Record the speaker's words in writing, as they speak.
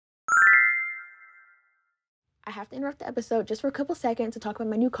I have to interrupt the episode just for a couple seconds to talk about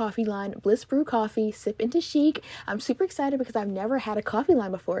my new coffee line, Bliss Brew Coffee, Sip into Chic. I'm super excited because I've never had a coffee line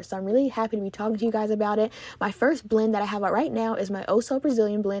before, so I'm really happy to be talking to you guys about it. My first blend that I have out right now is my Oh So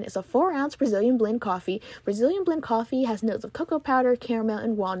Brazilian blend. It's a 4-ounce Brazilian blend coffee. Brazilian blend coffee has notes of cocoa powder, caramel,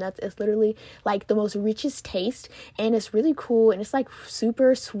 and walnuts. It's literally like the most richest taste, and it's really cool, and it's like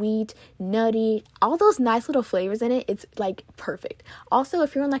super sweet, nutty, all those nice little flavors in it. It's like perfect. Also,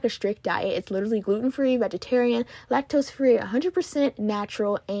 if you're on like a strict diet, it's literally gluten-free, vegetarian, lactose-free, 100%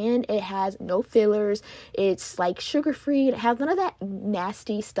 natural, and it has no fillers. It's like sugar-free. It has none of that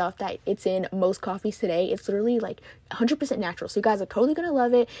nasty stuff that it's in most coffees today. It's literally like 100% natural. So you guys are totally gonna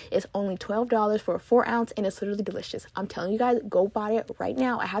love it. It's only $12 for a 4-ounce, and it's literally delicious. I'm telling you guys, go buy it right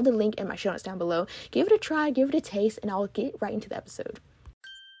now. I have the link in my show notes down below. Give it a try, give it a taste, and I'll get right into the episode.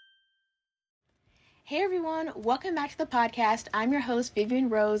 Hey everyone, welcome back to the podcast. I'm your host, Vivian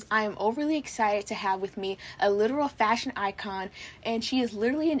Rose. I am overly excited to have with me a literal fashion icon, and she is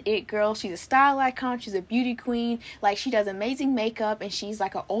literally an it girl. She's a style icon, she's a beauty queen, like she does amazing makeup, and she's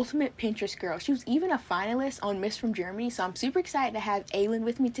like an ultimate Pinterest girl. She was even a finalist on Miss from Germany, so I'm super excited to have Aylin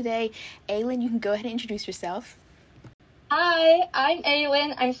with me today. Aylin, you can go ahead and introduce yourself. Hi, I'm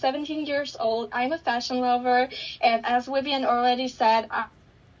Aylin. I'm 17 years old. I'm a fashion lover, and as Vivian already said,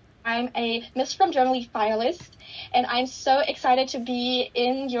 I'm a Miss from Germany finalist, and I'm so excited to be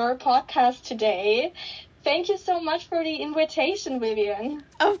in your podcast today. Thank you so much for the invitation, Vivian.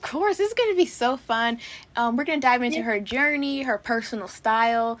 Of course, this is going to be so fun. We're going to dive into her journey, her personal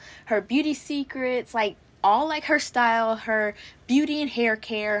style, her beauty secrets, like all like her style, her beauty and hair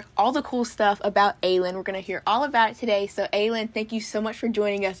care, all the cool stuff about Aylin. We're going to hear all about it today. So Aylin, thank you so much for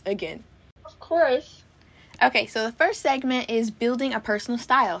joining us again. Of course. Okay, so the first segment is building a personal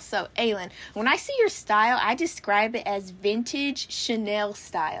style. So, Aylin, when I see your style, I describe it as vintage Chanel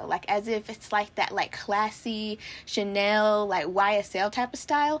style. Like, as if it's like that, like, classy Chanel, like, YSL type of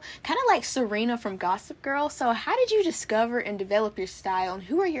style. Kind of like Serena from Gossip Girl. So, how did you discover and develop your style, and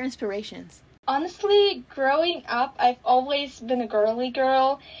who are your inspirations? Honestly, growing up, I've always been a girly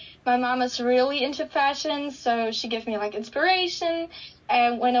girl. My mom is really into fashion, so she gave me, like, inspiration.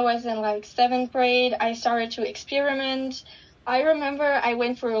 And when I was in, like, 7th grade, I started to experiment. I remember I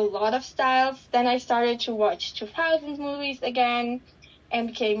went through a lot of styles. Then I started to watch 2000 movies again and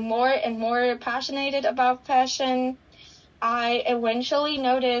became more and more passionate about fashion. I eventually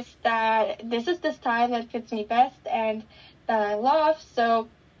noticed that this is the style that fits me best and that I love. So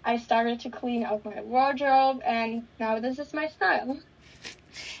I started to clean out my wardrobe, and now this is my style.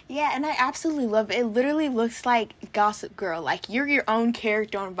 Yeah, and I absolutely love it. It literally looks like Gossip Girl. Like, you're your own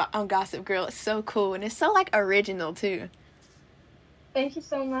character on Gossip Girl. It's so cool, and it's so, like, original, too. Thank you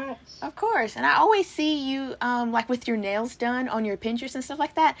so much. Of course. And I always see you, like, with your nails done on your Pinterest and stuff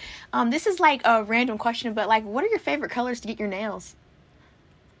like that. This is, like, a random question, but, like, what are your favorite colors to get your nails?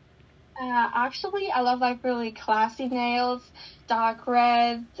 Actually, I love, like, really classy nails, dark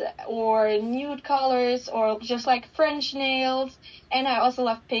red or nude colors, or just, like, French nails. And I also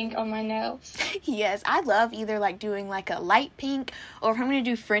love pink on my nails. Yes, I love either, like, doing, like, a light pink, or if I'm going to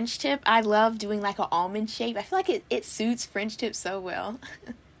do French tip, I love doing, like, an almond shape. I feel like it suits French tip so well.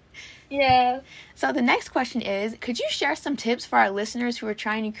 Yeah. So the next question is, could you share some tips for our listeners who are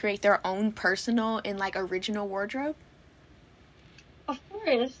trying to create their own personal and, like, original wardrobe? Of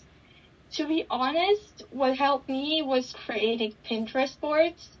course. To be honest, what helped me was creating Pinterest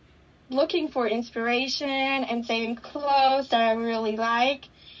boards, looking for inspiration and saving clothes that I really like.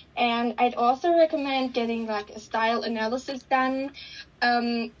 And I'd also recommend getting like a style analysis done.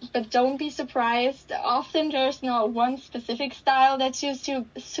 But don't be surprised. Often there's not one specific style that suits you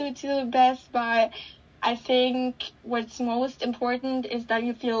the best, but I think what's most important is that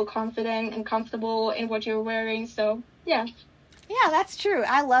you feel confident and comfortable in what you're wearing. So, yeah. Yeah, that's true.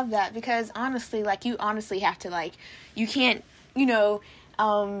 I love that because honestly, like, you honestly have to, like, you can't,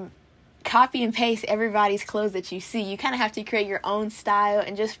 copy and paste everybody's clothes that you see. You kind of have to create your own style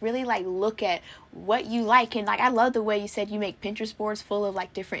and just really, like, look at what you like. And, like, I love the way you said you make Pinterest boards full of,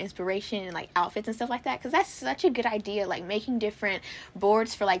 like, different inspiration and, like, outfits and stuff like that, because that's such a good idea, like, making different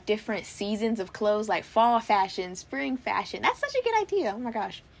boards for, like, different seasons of clothes, like fall fashion, spring fashion. That's such a good idea. Oh my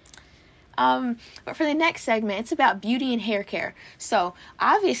gosh. But for the next segment, it's about beauty and hair care. So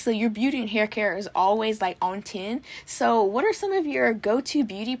obviously your beauty and hair care is always like on 10. So what are some of your go-to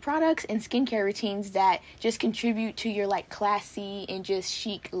beauty products and skincare routines that just contribute to your like classy and just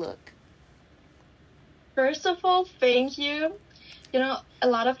chic look? First of all, thank you. A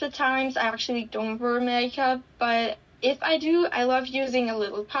lot of the times I actually don't wear makeup, but if I do, I love using a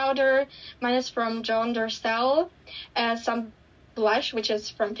little powder. Mine is from John Durcell. Some blush, which is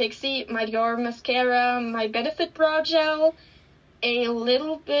from Pixie, my Dior mascara, my Benefit brow gel, a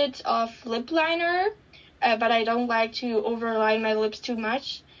little bit of lip liner, but I don't like to overline my lips too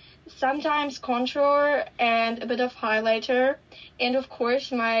much. Sometimes contour and a bit of highlighter, and of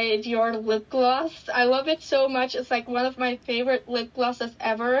course my Dior lip gloss. I love it so much. It's like one of my favorite lip glosses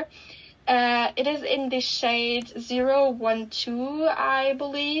ever. It is in the shade 012, I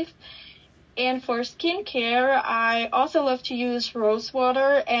believe. And for skincare, I also love to use rose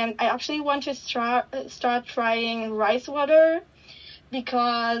water, and I actually want to start trying rice water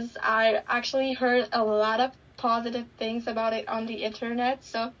because I actually heard a lot of positive things about it on the internet.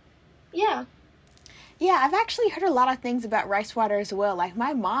 So, yeah. Yeah, I've actually heard a lot of things about rice water as well. Like,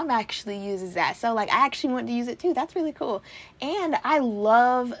 my mom actually uses that. So, like, I actually want to use it too. That's really cool. And I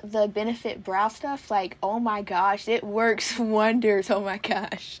love the Benefit brow stuff. Like, oh my gosh, it works wonders. Oh my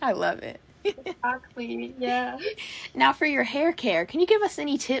gosh, I love it. Exactly, yeah. Now, for your hair care, can you give us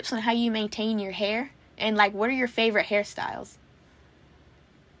any tips on how you maintain your hair? And, like, what are your favorite hairstyles?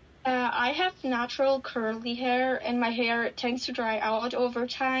 I have natural curly hair, and my hair tends to dry out over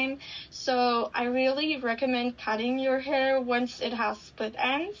time, so I really recommend cutting your hair once it has split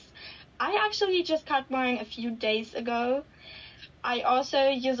ends. I actually just cut mine a few days ago. I also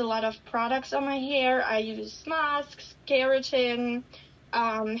use a lot of products on my hair. I use masks, keratin,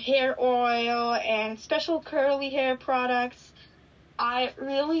 hair oil, and special curly hair products. I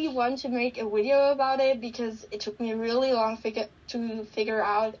really want to make a video about it because it took me a really long to figure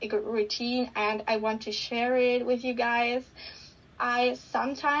out a good routine, and I want to share it with you guys. I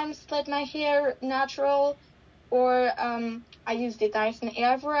sometimes let my hair natural, or I use the Dyson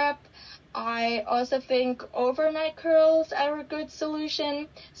Airwrap. I also think overnight curls are a good solution,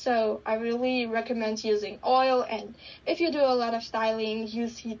 so I really recommend using oil, and if you do a lot of styling,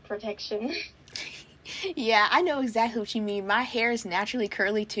 use heat protection. Yeah, I know exactly what you mean. My hair is naturally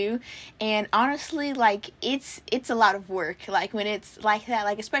curly too, and honestly, like, it's a lot of work. Like, when it's like that,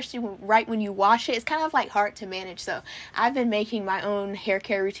 like, especially right when you wash it, it's kind of like hard to manage. So I've been making my own hair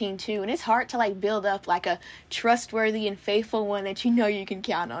care routine too, and it's hard to like build up like a trustworthy and faithful one that you know you can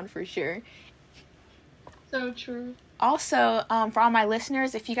count on for sure. So true. Also, for all my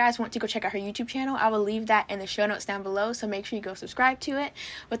listeners, if you guys want to go check out her YouTube channel, I will leave that in the show notes down below, so make sure you go subscribe to it.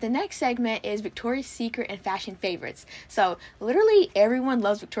 But the next segment is Victoria's Secret and fashion favorites. So, literally everyone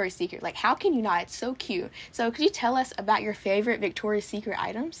loves Victoria's Secret. Like, how can you not? It's so cute. So, could you tell us about your favorite Victoria's Secret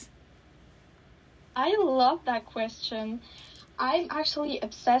items? I love that question. I'm actually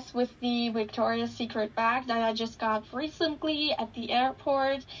obsessed with the Victoria's Secret bag that I just got recently at the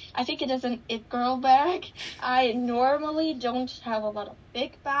airport. I think it is an It Girl bag. I normally don't have a lot of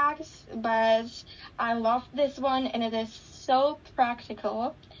big bags, but I love this one, and it is so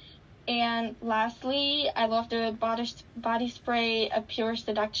practical. And lastly, I love the body spray Pure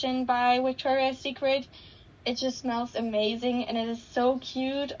Seduction by Victoria's Secret. It just smells amazing, and it is so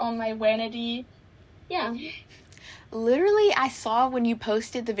cute on my vanity. Yeah. Literally, I saw when you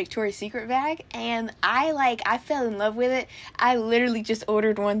posted the Victoria's Secret bag, and I fell in love with it. I literally just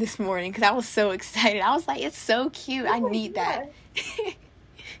ordered one this morning because I was so excited. I was like, it's so cute. I need that.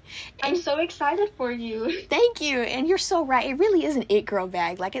 I'm so excited for you. Thank you. And you're so right. It really is an It Girl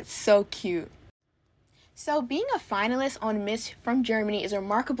bag. Like, it's so cute. So being a finalist on Miss from Germany is a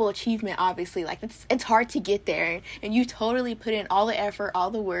remarkable achievement, obviously. Like, it's hard to get there, and you totally put in all the effort, all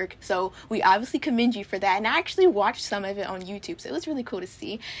the work. So we obviously commend you for that. And I actually watched some of it on YouTube, so it was really cool to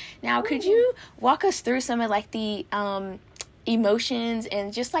see. Now, could you walk us through some of like the emotions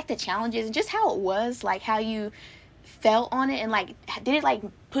and just like the challenges and just how it was, like how you felt on it, and like did it like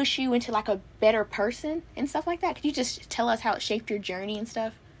push you into like a better person and stuff like that? Could you just tell us how it shaped your journey and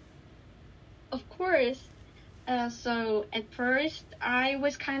stuff? Of course. So at first I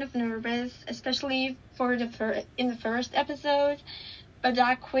was kind of nervous, especially for in the first episode, but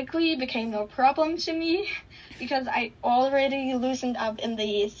that quickly became no problem to me because I already loosened up in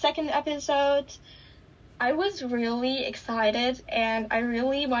the second episode. I was really excited, and I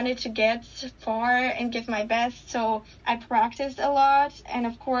really wanted to get far and give my best, so I practiced a lot, and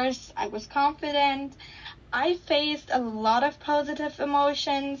of course I was confident. I faced a lot of positive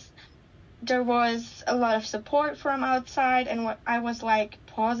emotions. There was a lot of support from outside, and I was like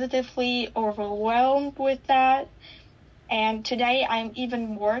positively overwhelmed with that. And today I'm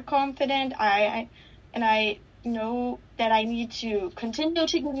even more confident. I know that I need to continue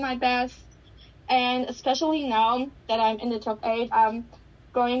to give my best, and especially now that I'm in the top 8, I'm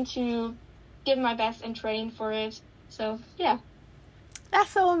going to give my best and train for it. So yeah.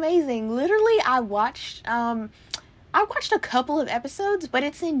 That's so amazing. Literally, I watched I watched a couple of episodes, but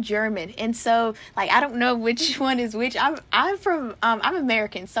it's in German, and so like I don't know which one is which. I'm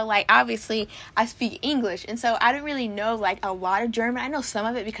American, so like obviously I speak English, and so I don't really know like a lot of German. I know some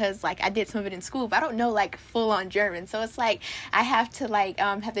of it because like I did some of it in school, but I don't know like full on German. So it's like I have to like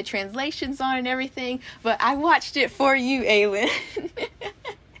have the translations on and everything. But I watched it for you, Aylin.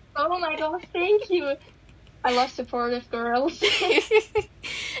 Oh my gosh, thank you. I love supportive girls.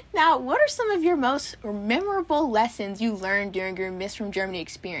 Now, what are some of your most memorable lessons you learned during your Miss from Germany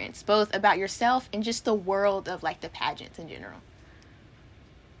experience, both about yourself and just the world of like the pageants in general?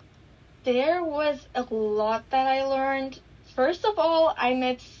 There was a lot that I learned. First of all, I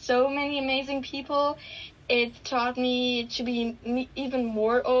met so many amazing people. It taught me to be even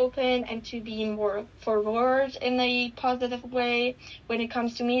more open and to be more forward in a positive way when it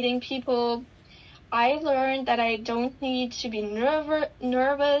comes to meeting people. I learned that I don't need to be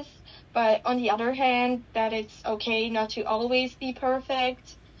nervous, but on the other hand, that it's okay not to always be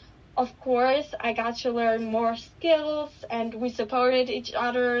perfect. Of course, I got to learn more skills, and we supported each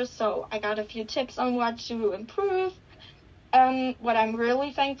other, so I got a few tips on what to improve, what I'm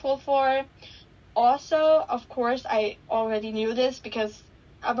really thankful for. Also, of course, I already knew this because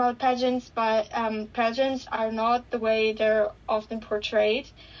about pageants, but pageants are not the way they're often portrayed.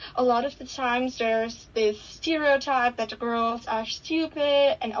 A lot of the times there's this stereotype that the girls are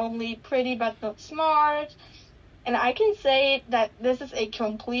stupid and only pretty but not smart. And I can say that this is a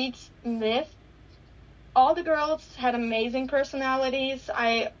complete myth. All the girls had amazing personalities.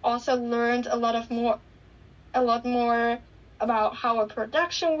 I also learned a lot more about how a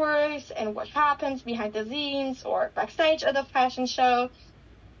production works and what happens behind the scenes or backstage at a fashion show.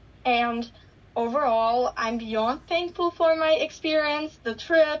 And overall, I'm beyond thankful for my experience, the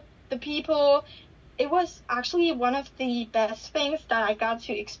trip, the people. It was actually one of the best things that I got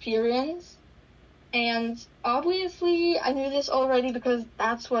to experience. And obviously, I knew this already because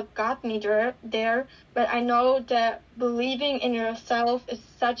that's what got me there. But I know that believing in yourself is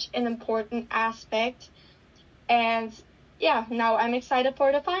such an important aspect. And yeah, now I'm excited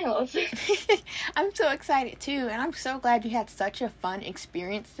for the finals. I'm so excited too, and I'm so glad you had such a fun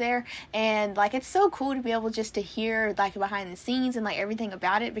experience there. And like it's so cool to be able just to hear like behind the scenes and like everything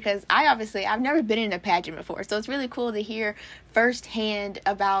about it, because I've never been in a pageant before, so it's really cool to hear firsthand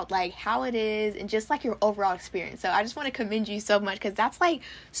about like how it is and just like your overall experience. So I just want to commend you so much, because that's like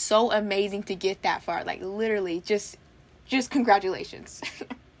so amazing to get that far. Like literally just congratulations.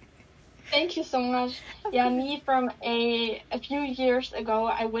 Thank you so much. Yeah, me from a few years ago,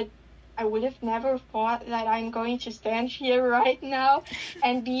 I would have never thought that I'm going to stand here right now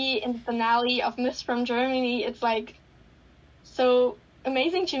and be in the finale of Miss from Germany. It's like so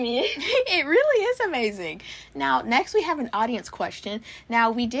amazing to me. It really is amazing. Now, next we have an audience question.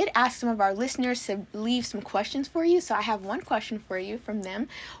 Now, we did ask some of our listeners to leave some questions for you, so I have one question for you from them.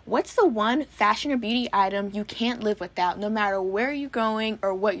 What's the one fashion or beauty item you can't live without, no matter where you're going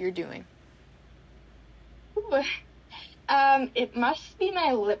or what you're doing? It must be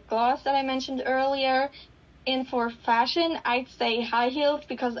my lip gloss that I mentioned earlier. And for fashion, I'd say high heels,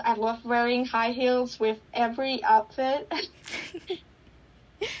 because I love wearing high heels with every outfit.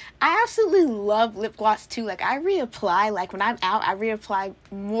 I absolutely love lip gloss too. Like I reapply, like when I'm out, I reapply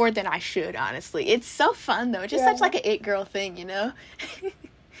more than I should, honestly. It's so fun though. It's just such like an it girl thing, you know?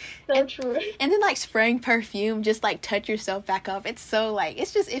 So true. And then like spraying perfume, just like touch yourself back up. It's so like,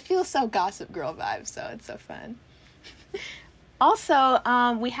 it feels so Gossip Girl vibes, so it's so fun. Also,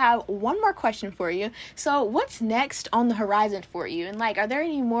 we have one more question for you. So what's next on the horizon for you? And like, are there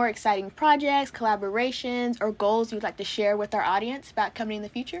any more exciting projects, collaborations, or goals you'd like to share with our audience about coming in the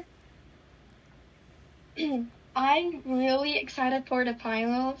future? I'm really excited for the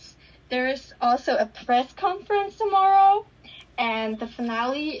finals. There's also a press conference tomorrow, and the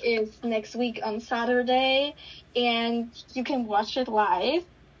finale is next week on Saturday, and you can watch it live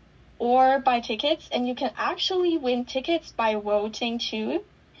or buy tickets, and you can actually win tickets by voting too.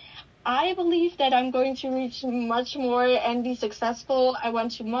 I believe that I'm going to reach much more and be successful. I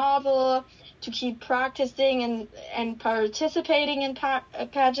want to model, to keep practicing and participating in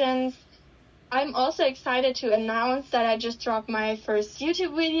pageants. I'm also excited to announce that I just dropped my first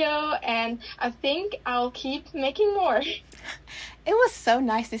YouTube video, and I think I'll keep making more. It was so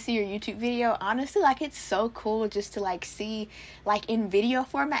nice to see your YouTube video. Honestly, like, it's so cool just to, like, see, like, in video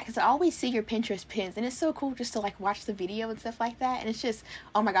format, because I always see your Pinterest pins, and it's so cool just to, like, watch the video and stuff like that, and it's just,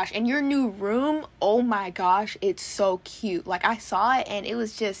 oh my gosh, and your new room, oh my gosh, it's so cute. Like, I saw it, and it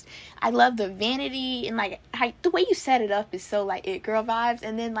was just, I love the vanity, and, like, the way you set it up is so, like, it girl vibes,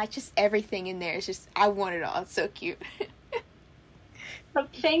 and then, like, just everything in there is just, I want it all. It's so cute.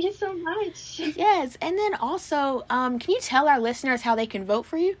 Thank you so much. Yes, and then also, can you tell our listeners how they can vote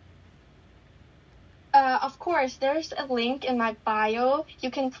for you? Of course, there's a link in my bio. You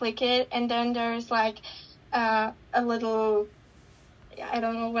can click it, and then there's like a little, I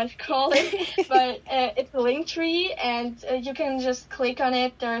don't know what to call it, but it's a link tree, and you can just click on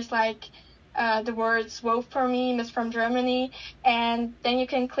it. There's like the words "Vote for me, Miss from Germany," and then you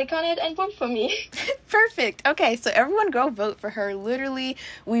can click on it and vote for me. Perfect. Okay, so everyone go vote for her. Literally,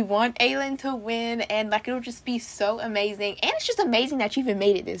 we want Aylin to win, and like it'll just be so amazing. And it's just amazing that you even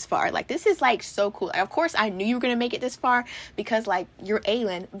made it this far. Like, this is like so cool. Like, of course, I knew you were gonna make it this far because like you're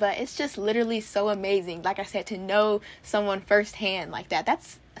Aylin, but it's just literally so amazing. Like I said, to know someone firsthand like that,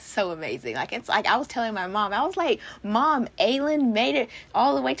 that's so amazing. Like, it's like I was telling my mom, I was like, Mom, Aylin made it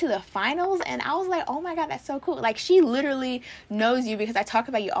all the way to the finals, and I was like, oh my god, that's so cool. Like, she literally knows you because I talk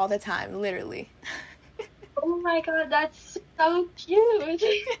about you all the time, literally. Oh my god, that's so cute.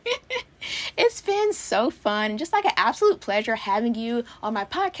 It's been so fun, just like an absolute pleasure having you on my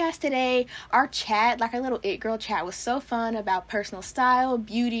podcast today. Our chat, like our little It Girl chat, was so fun about personal style,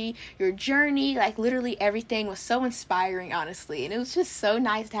 beauty, your journey, like literally everything was so inspiring, honestly. And it was just so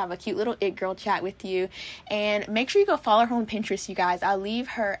nice to have a cute little It Girl chat with you. And make sure you go follow her on Pinterest, you guys. I'll leave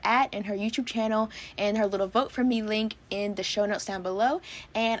her and her YouTube channel and her little Vote For Me link in the show notes down below.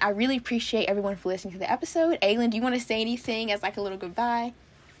 And I really appreciate everyone for listening to the episode. Aylin, do you want to say anything as like a little goodbye?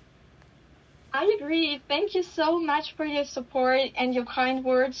 I agree. Thank you so much for your support and your kind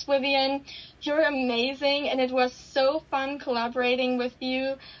words, Vivian. You're amazing, and it was so fun collaborating with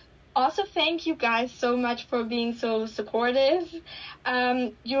you. Also, thank you guys so much for being so supportive.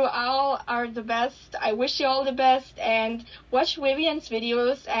 You all are the best. I wish you all the best, and watch Vivian's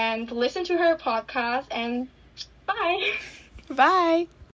videos and listen to her podcast, and bye. Bye.